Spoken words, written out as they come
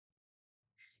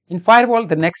In firewall,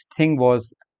 the next thing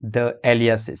was the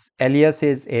aliases.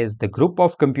 Aliases is the group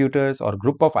of computers or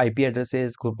group of IP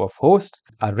addresses, group of hosts,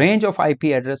 a range of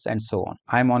IP address, and so on.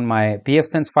 I'm on my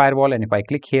pfSense firewall, and if I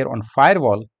click here on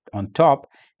firewall on top,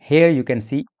 here you can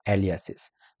see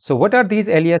aliases. So what are these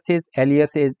aliases?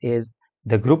 Aliases is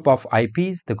the group of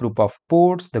IPs, the group of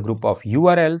ports, the group of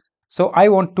URLs. So I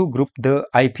want to group the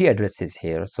IP addresses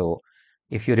here. So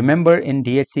if you remember in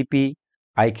DHCP,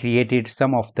 I created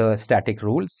some of the static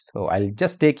rules. So I'll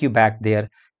just take you back there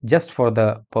just for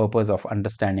the purpose of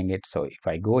understanding it. So if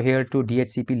I go here to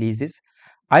DHCP leases,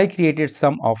 I created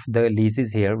some of the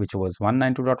leases here, which was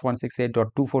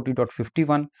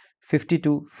 192.168.240.51,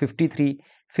 52, 53,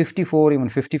 54, even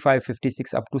 55,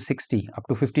 56, up to 60, up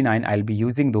to 59. I'll be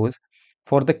using those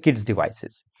for the kids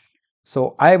devices.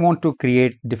 So I want to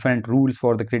create different rules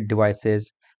for the kid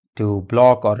devices to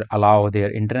block or allow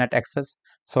their internet access.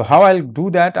 So how I'll do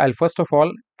that, I'll first of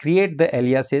all create the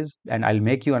aliases, and I'll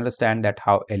make you understand that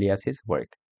how aliases work.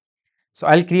 So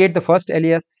I'll create the first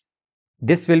alias.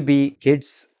 This will be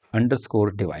kids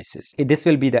underscore devices. This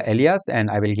will be the alias,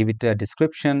 and I will give it a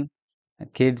description,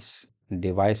 kids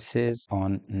devices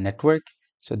on network.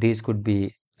 So these could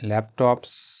be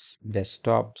laptops,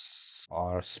 desktops,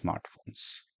 or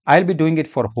smartphones. I'll be doing it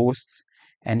for hosts,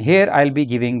 and here I'll be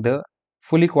giving the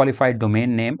fully qualified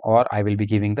domain name, or I will be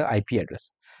giving the IP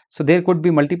address. So there could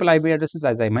be multiple IP addresses,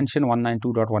 as I mentioned.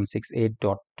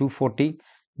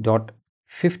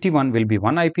 192.168.240.51 will be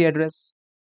one IP address.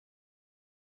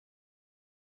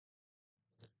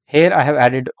 Here I have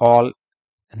added all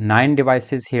 9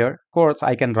 devices here. Of course,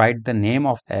 I can write the name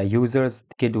of users,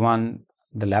 kid1,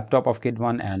 the laptop of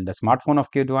kid1, and the smartphone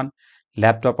of kid1,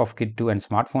 laptop of kid2, and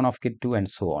smartphone of kid2, and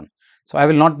so on. So I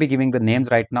will not be giving the names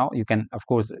right now. You can of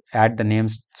course add the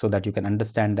names so that you can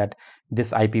understand that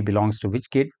this IP belongs to which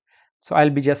kid. So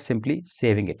I'll be just simply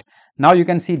saving it. Now you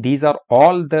can see these are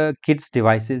all the kids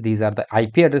devices. These are the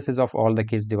IP addresses of all the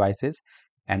kids devices,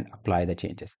 and apply the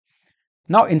changes.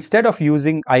 Now instead of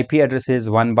using IP addresses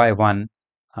one by one,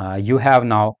 you have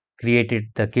now created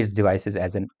the kids devices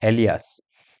as an alias.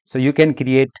 So you can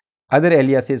create other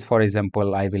aliases. For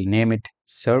example, I will name it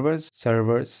servers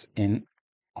in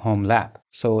home lab.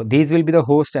 So these will be the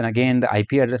host, and again the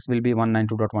IP address will be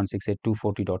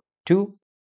 192.168.240.2.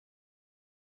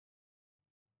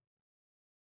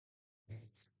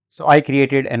 So I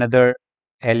created another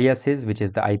aliases, which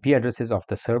is the IP addresses of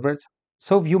the servers.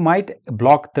 So you might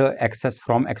block the access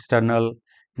from external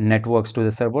networks to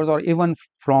the servers, or even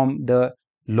from the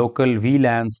local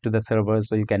VLANs to the servers.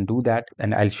 So you can do that,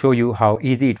 and I'll show you how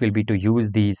easy it will be to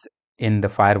use these in the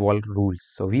firewall rules.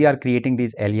 So we are creating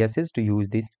these aliases to use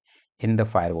this in the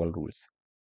firewall rules.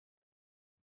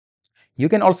 You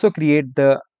can also create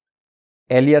the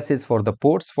aliases for the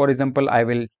ports. For example, I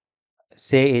will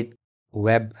say it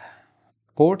web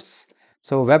ports.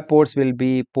 So web ports will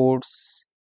be ports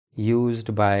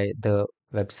used by the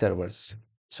web servers.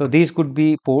 So these could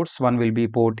be ports. One will be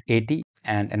port 80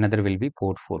 and another will be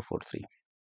port 443.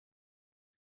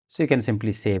 So you can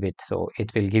simply save it. So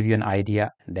it will give you an idea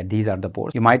that these are the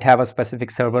ports. You might have a specific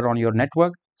server on your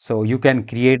network. So you can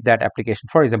create that application.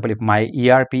 For example, if my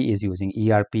ERP is using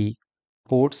ERP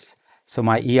ports, so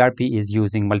my ERP is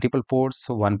using multiple ports.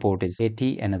 So one port is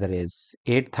 80, another is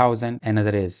 8000,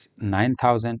 another is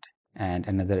 9000, and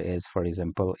another is, for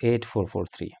example,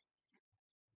 8443.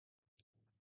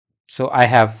 So I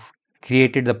have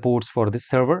created the ports for this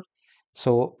server.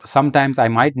 So sometimes I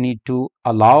might need to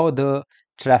allow the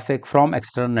traffic from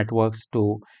external networks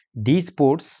to these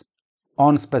ports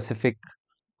on specific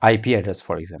IP address,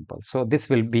 for example. So this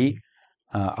will be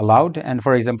allowed. And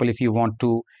for example, if you want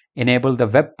to enable the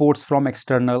web ports from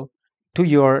external to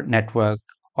your network,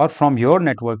 or from your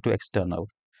network to external,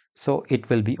 so it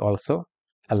will be also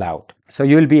allowed. So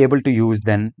you will be able to use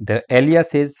then the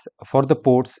aliases for the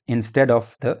ports instead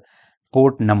of the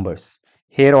port numbers.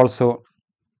 Here also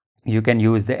you can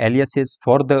use the aliases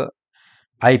for the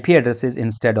IP addresses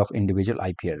instead of individual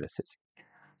IP addresses.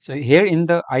 So here in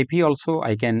the IP also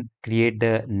I can create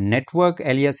the network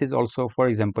aliases also. For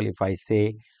example, if I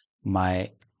say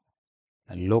my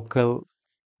local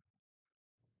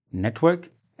network,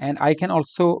 and I can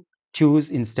also choose,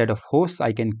 instead of hosts,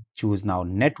 I can choose now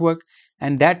network,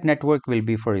 and that network will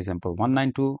be, for example,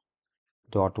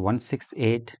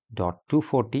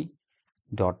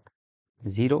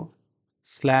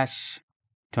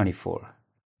 192.168.240.0/24.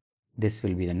 This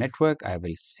will be the network. I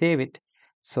will save it.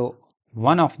 So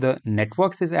one of the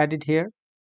networks is added here,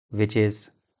 which is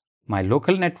my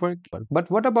local network. But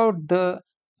what about the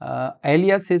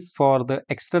aliases for the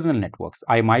external networks?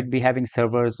 I might be having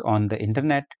servers on the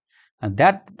internet. and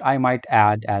that I might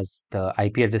add as the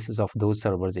IP addresses of those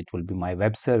servers. It will be my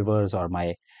web servers or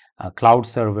my cloud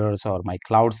servers or my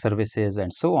cloud services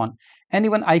and so on. And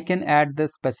even I can add the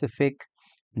specific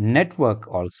network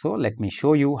also. Let me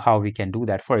show you how we can do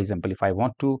that. For example, if I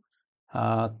want to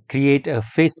create a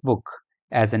Facebook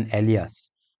as an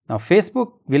alias. Now,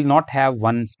 Facebook will not have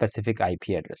one specific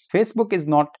IP address. Facebook is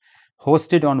not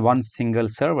hosted on one single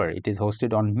server. It is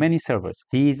hosted on many servers.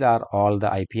 These are all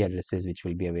the IP addresses which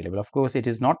will be available. Of course, it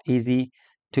is not easy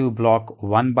to block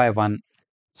one by one.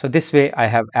 So this way I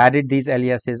have added these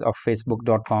aliases of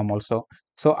facebook.com also.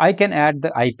 So I can add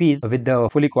the IPs with the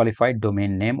fully qualified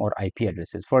domain name or IP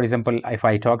addresses. For example, if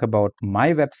I talk about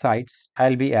my websites,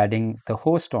 I'll be adding the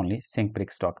host only,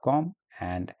 syncbricks.com,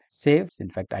 and save. In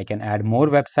fact, I can add more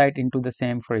website into the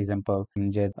same, for example,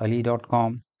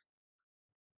 ali.com,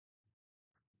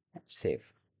 save.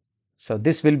 So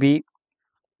this will be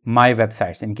my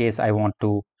websites. In case I want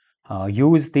to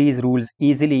use these rules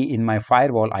easily in my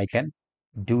firewall, I can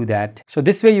do that. So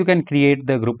this way you can create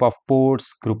the group of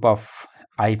ports, group of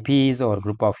IPs, or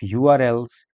group of URLs,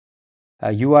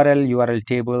 URL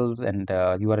tables, and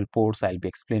URL ports. I'll be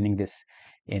explaining this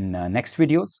in next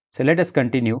videos. So let us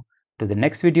continue to the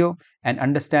next video and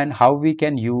understand how we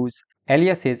can use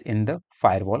aliases in the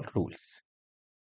firewall rules.